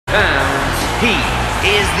He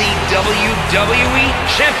is the WWE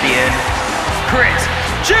Champion, Chris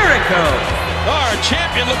Jericho. Our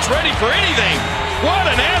champion looks ready for anything. What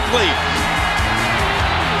an athlete.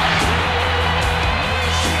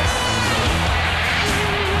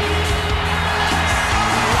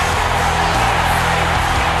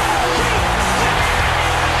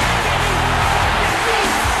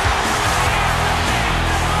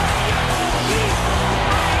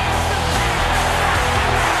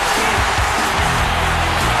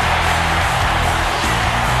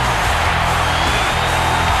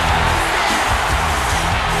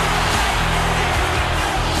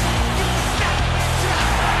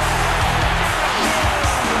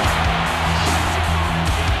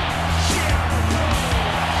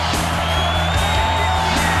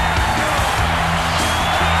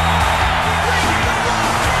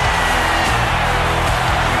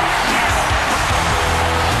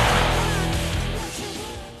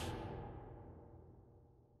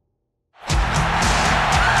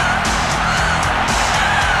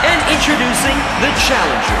 Introducing the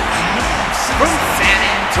challengers from San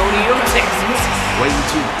Antonio, Texas, weighing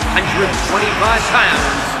 225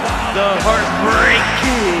 pounds, the Heartbreak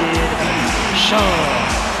Kid, Shawn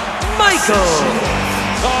Michaels.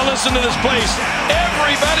 Oh, listen to this place.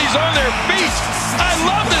 Everybody's on their feet. I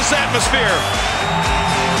love this atmosphere.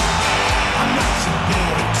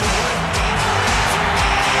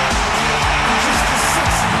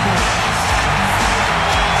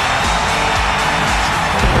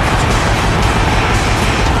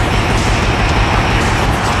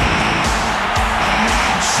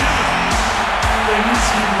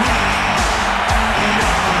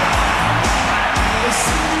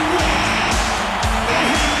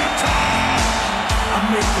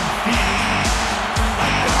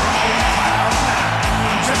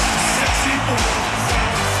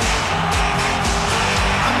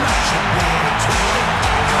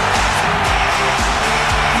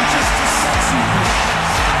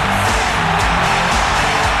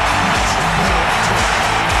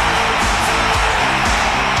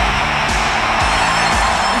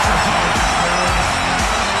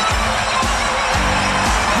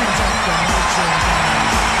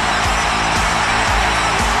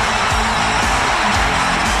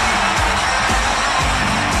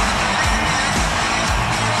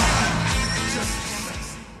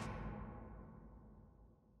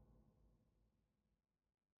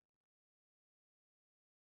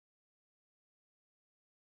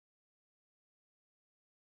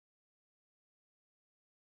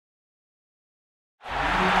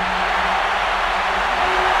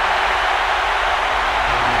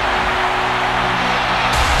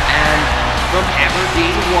 From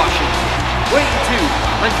Aberdeen, Washington, weighing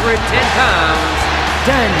 210 pounds,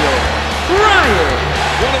 Daniel Bryan.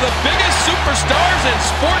 One of the biggest superstars in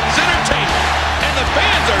sports entertainment, and the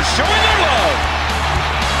fans are showing their love.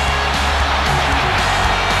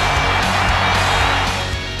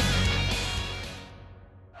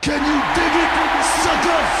 Can you dig it,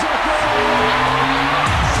 sucker?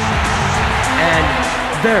 And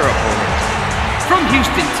their opponent, from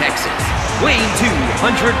Houston, Texas, weighing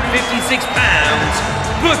 256 pounds,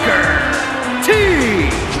 Booker T.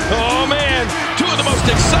 Oh, man. Two of the most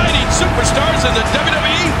exciting superstars in the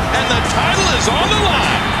WWE, and the title is on the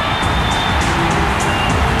line.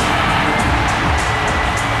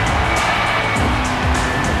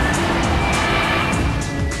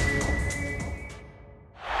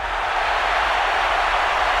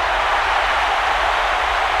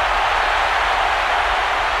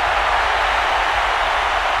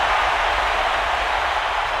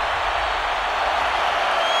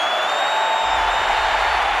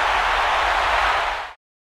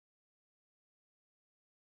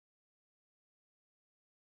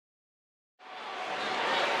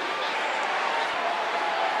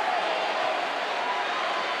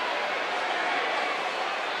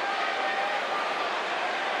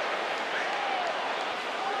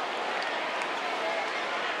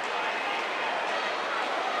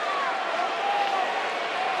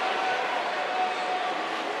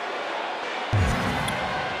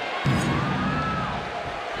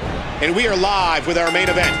 And we are live with our main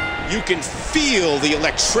event. You can feel the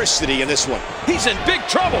electricity in this one. He's in big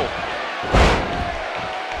trouble.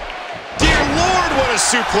 Dear Lord, what a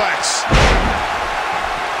suplex.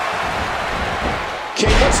 King,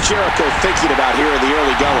 what's Jericho thinking about here in the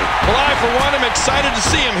early going? Well, I, for one, am excited to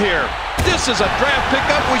see him here. This is a draft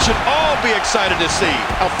pickup we should all be excited to see.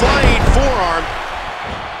 A flying forearm.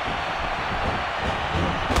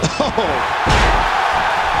 Oh.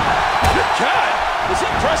 Good God. Is he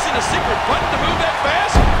pressing a secret button to move that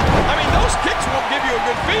fast? I mean, those kicks won't give you a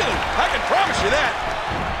good feeling. I can promise you that.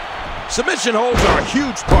 Submission holds are a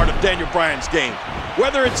huge part of Daniel Bryan's game.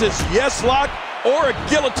 Whether it's his yes lock or a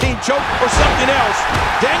guillotine choke or something else,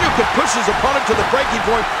 Daniel can push his opponent to the breaking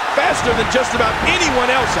point faster than just about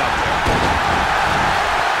anyone else out there.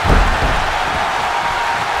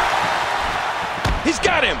 He's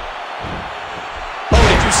got him. Oh,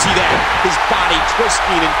 did you see that? His body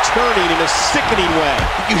twisting and turning in a sickening way.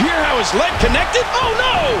 Did you hear how his leg connected? Oh,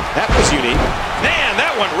 no! That was unique. Man,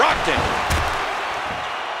 that one rocked him.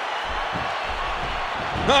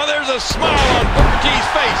 Oh, there's a smile on Booker T's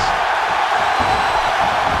face.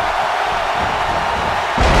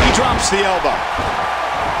 He drops the elbow.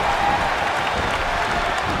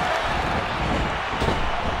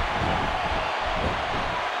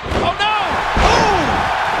 Oh, no!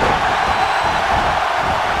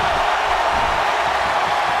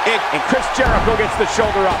 And Chris Jericho gets the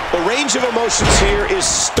shoulder up. The range of emotions here is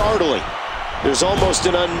startling. There's almost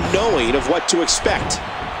an unknowing of what to expect.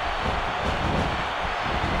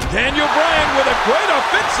 Daniel Bryan with a great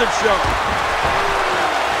offensive show.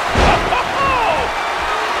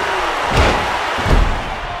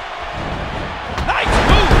 Nice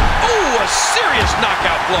move. Oh, a serious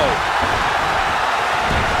knockout blow.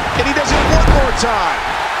 And he does it one more time.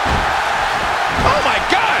 Oh, my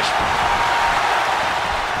gosh.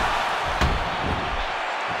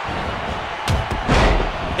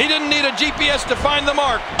 He didn't need a GPS to find the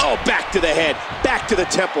mark. Oh, back to the head, back to the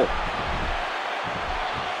temple.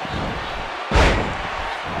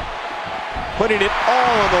 Putting it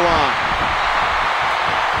all on the line.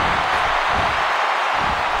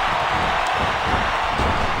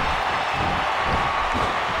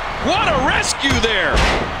 What a rescue there.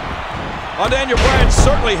 Well, Daniel Bryan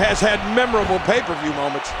certainly has had memorable pay-per-view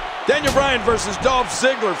moments. Daniel Bryan versus Dolph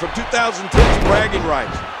Ziggler from 2010's bragging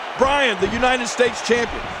rights. Bryan, the United States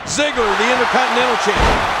champion. Ziggler, the Intercontinental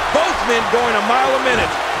champion. Both men going a mile a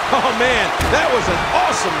minute. Oh, man, that was an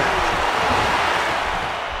awesome match.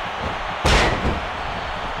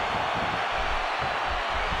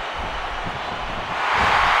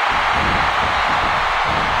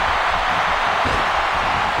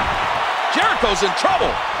 Jericho's in trouble.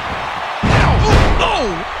 Ow. Ooh, oh!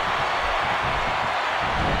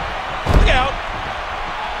 Look out.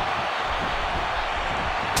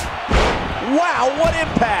 Wow, what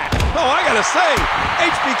impact! Oh, I gotta say,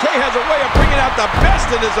 HBK has a way of bringing out the best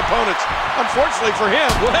in his opponents. Unfortunately for him,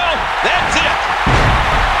 well, that's it.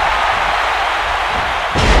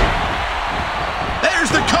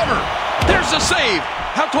 There's the cover. There's the save.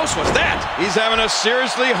 How close was that? He's having a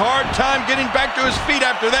seriously hard time getting back to his feet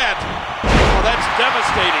after that. Oh, that's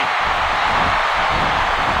devastating.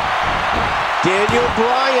 Daniel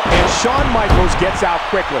Bryan and Shawn Michaels gets out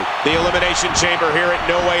quickly. The Elimination Chamber here at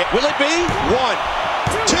No Way. Will it be? 1,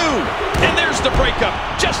 2. And there's the breakup,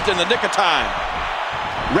 just in the nick of time.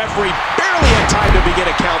 Referee barely had time to begin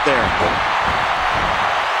a count there.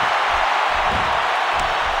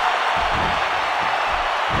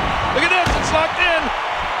 Look at this, it's locked in.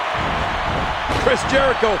 Chris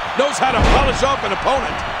Jericho knows how to polish off an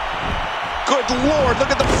opponent. Good Lord,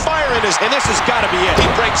 look at the fire in his, and this has got to be it. He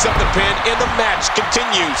breaks up the pin, and the match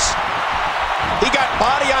continues. He got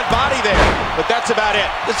body on body there, but that's about it.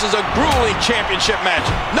 This is a grueling championship match.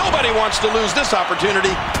 Nobody wants to lose this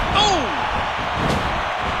opportunity. Oh!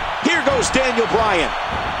 Here goes Daniel Bryan.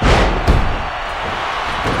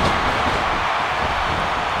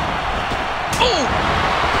 Oh!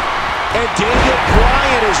 And Daniel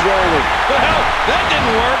Bryan is rolling. Well, that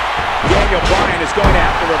didn't work. Daniel Bryan is going to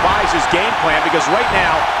have to revise his game plan because right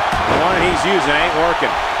now, the one he's using ain't working.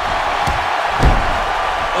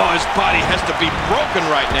 Oh, his body has to be broken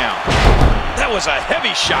right now. That was a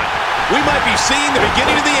heavy shot. We might be seeing the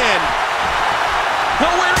beginning of the end.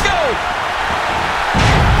 Nowhere to go.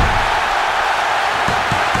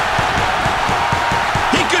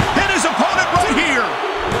 He could pin his opponent right here.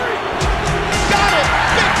 Got it.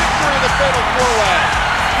 Big victory in the fatal four-way.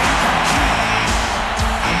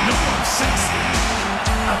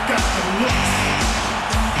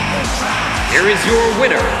 Here is your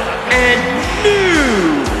winner and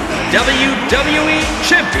new WWE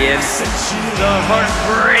Champion, the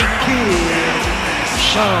Heartbreak Kid,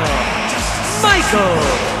 Shawn Michaels.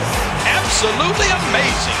 Absolutely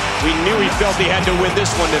amazing. We knew he felt he had to win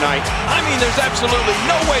this one tonight. I mean, there's absolutely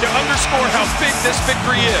no way to underscore how big this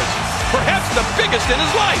victory is. Perhaps the biggest in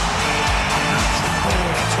his life.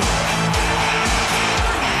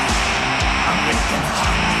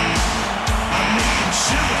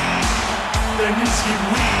 Their knees get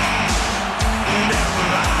weak whenever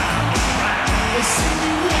I'm around. They see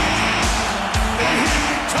me walk, they hear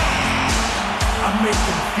me talk. I make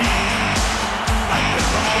them feel